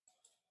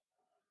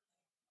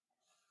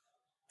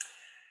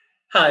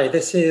Hi,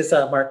 this is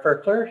Mark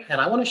Verkler,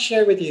 and I want to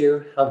share with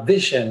you a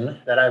vision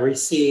that I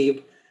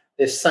received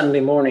this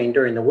Sunday morning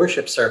during the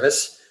worship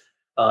service.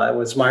 It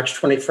was March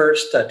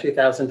 21st,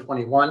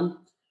 2021.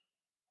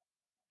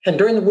 And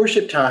during the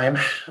worship time,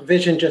 a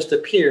vision just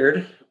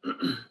appeared,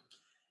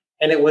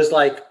 and it was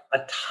like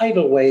a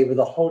tidal wave of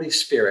the Holy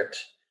Spirit,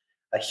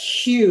 a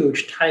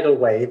huge tidal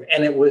wave,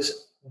 and it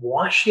was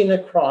washing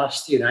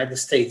across the United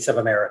States of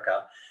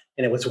America.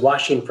 And it was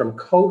washing from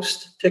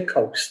coast to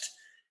coast,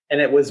 and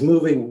it was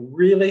moving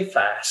really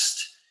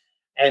fast.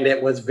 And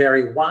it was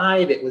very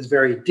wide, it was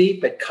very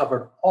deep, it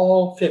covered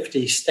all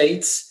 50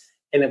 states,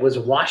 and it was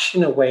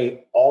washing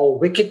away all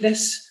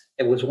wickedness,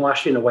 it was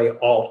washing away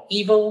all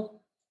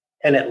evil,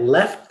 and it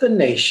left the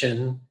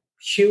nation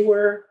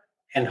pure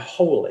and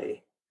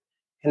holy.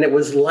 And it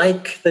was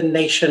like the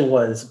nation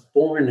was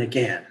born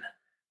again,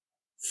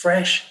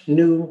 fresh,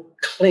 new,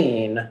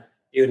 clean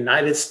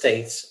United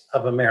States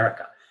of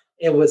America.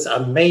 It was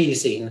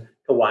amazing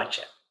to watch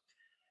it.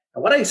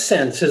 And what I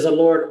sense is the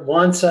Lord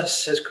wants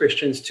us as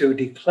Christians to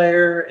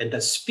declare and to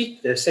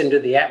speak this into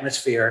the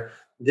atmosphere,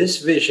 this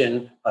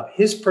vision of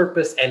his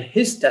purpose and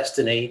his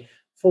destiny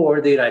for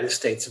the United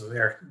States of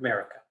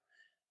America.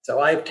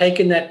 So I've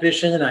taken that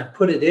vision and I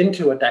put it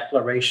into a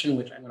declaration,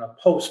 which I'm going to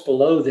post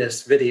below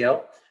this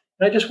video.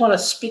 And I just want to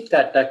speak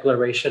that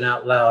declaration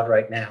out loud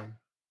right now.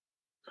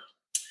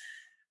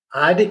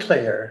 I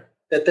declare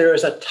that there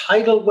is a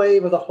tidal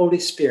wave of the Holy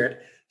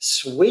Spirit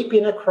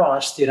sweeping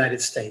across the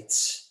United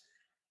States.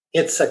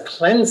 It's a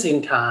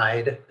cleansing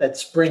tide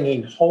that's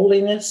bringing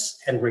holiness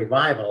and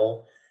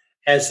revival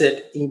as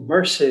it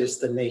immerses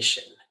the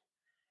nation.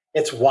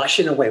 It's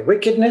washing away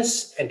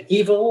wickedness and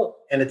evil,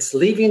 and it's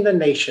leaving the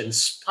nation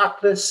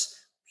spotless,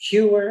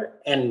 pure,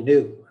 and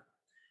new.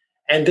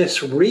 And this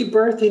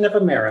rebirthing of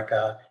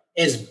America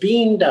is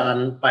being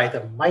done by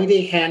the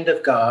mighty hand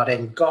of God,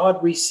 and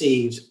God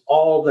receives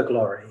all the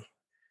glory.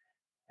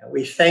 And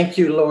we thank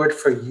you, Lord,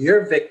 for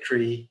your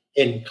victory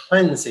in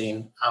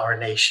cleansing our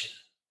nation.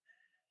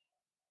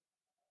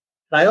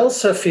 I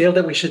also feel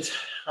that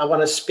I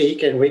want to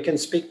speak, and we can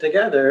speak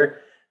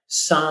together,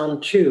 Psalm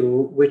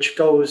 2, which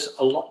goes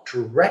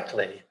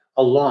directly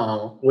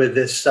along with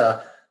this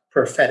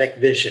prophetic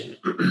vision.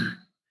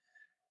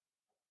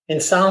 In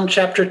Psalm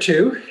chapter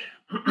 2,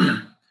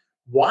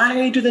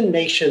 why do the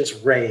nations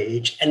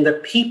rage and the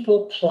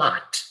people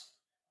plot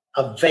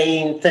a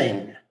vain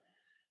thing?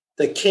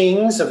 The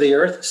kings of the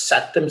earth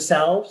set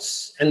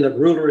themselves, and the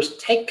rulers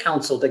take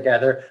counsel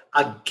together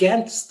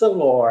against the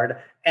Lord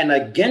and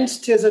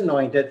against his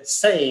anointed,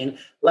 saying,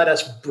 let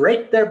us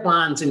break their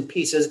bonds in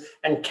pieces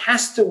and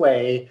cast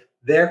away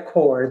their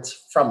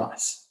cords from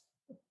us.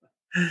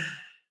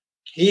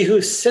 He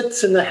who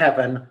sits in the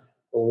heaven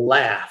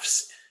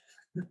laughs.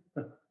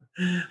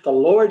 The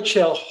Lord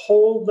shall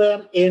hold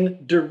them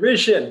in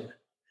derision.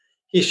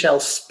 He shall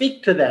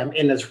speak to them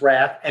in his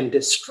wrath and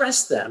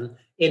distress them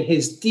in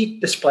his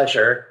deep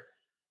displeasure.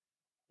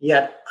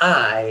 Yet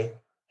I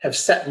have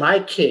set my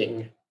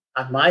king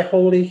on my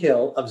holy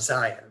hill of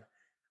Zion.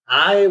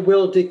 I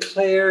will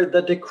declare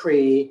the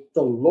decree.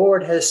 The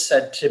Lord has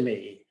said to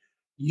me,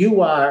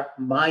 you are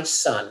my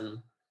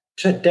son.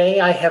 Today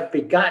I have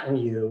begotten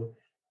you.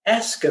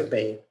 Ask of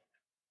me,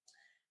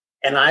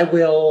 and I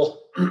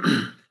will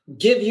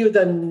give you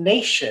the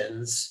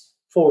nations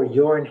for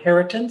your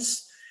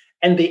inheritance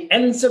and the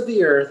ends of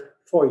the earth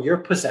for your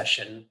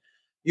possession.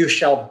 You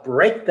shall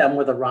break them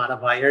with a rod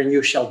of iron.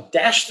 You shall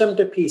dash them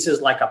to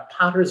pieces like a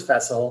potter's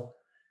vessel.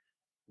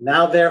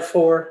 Now,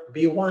 therefore,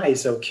 be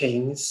wise, O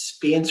kings,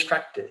 be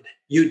instructed.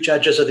 You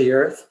judges of the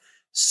earth,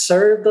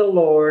 serve the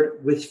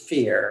Lord with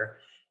fear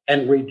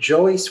and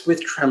rejoice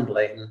with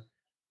trembling.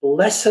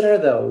 Blessed are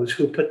those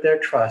who put their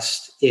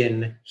trust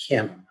in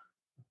him.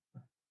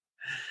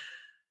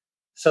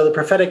 So the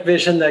prophetic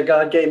vision that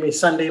God gave me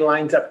Sunday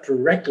lines up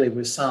directly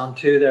with Psalm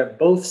 2. They're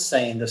both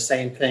saying the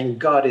same thing.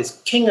 God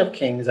is King of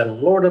kings and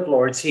Lord of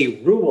lords.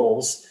 He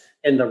rules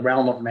in the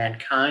realm of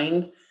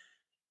mankind.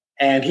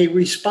 And he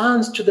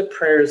responds to the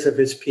prayers of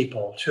his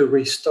people to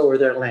restore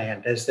their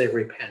land as they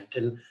repent.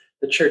 And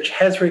the church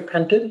has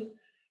repented.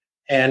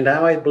 And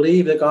now I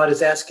believe that God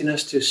is asking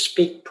us to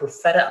speak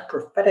a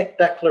prophetic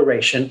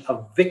declaration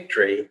of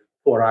victory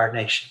for our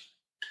nation.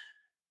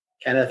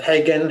 Kenneth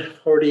Hagin,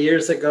 40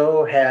 years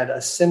ago, had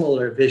a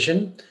similar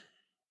vision.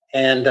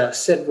 And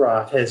Sid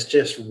Roth has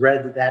just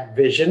read that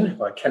vision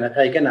by Kenneth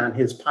Hagin on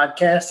his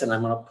podcast. And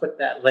I'm going to put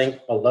that link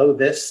below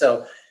this.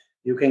 So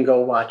you can go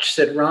watch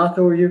Sid Roth,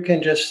 or you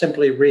can just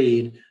simply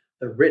read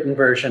the written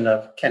version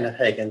of Kenneth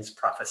Hagin's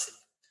prophecy.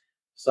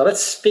 So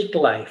let's speak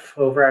life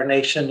over our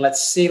nation. Let's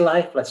see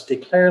life. Let's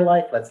declare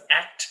life. Let's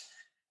act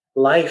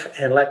life,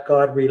 and let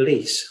God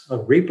release a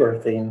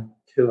rebirthing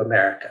to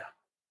America.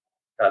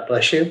 God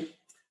bless you.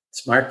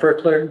 It's Mark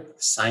Verkler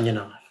signing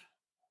off.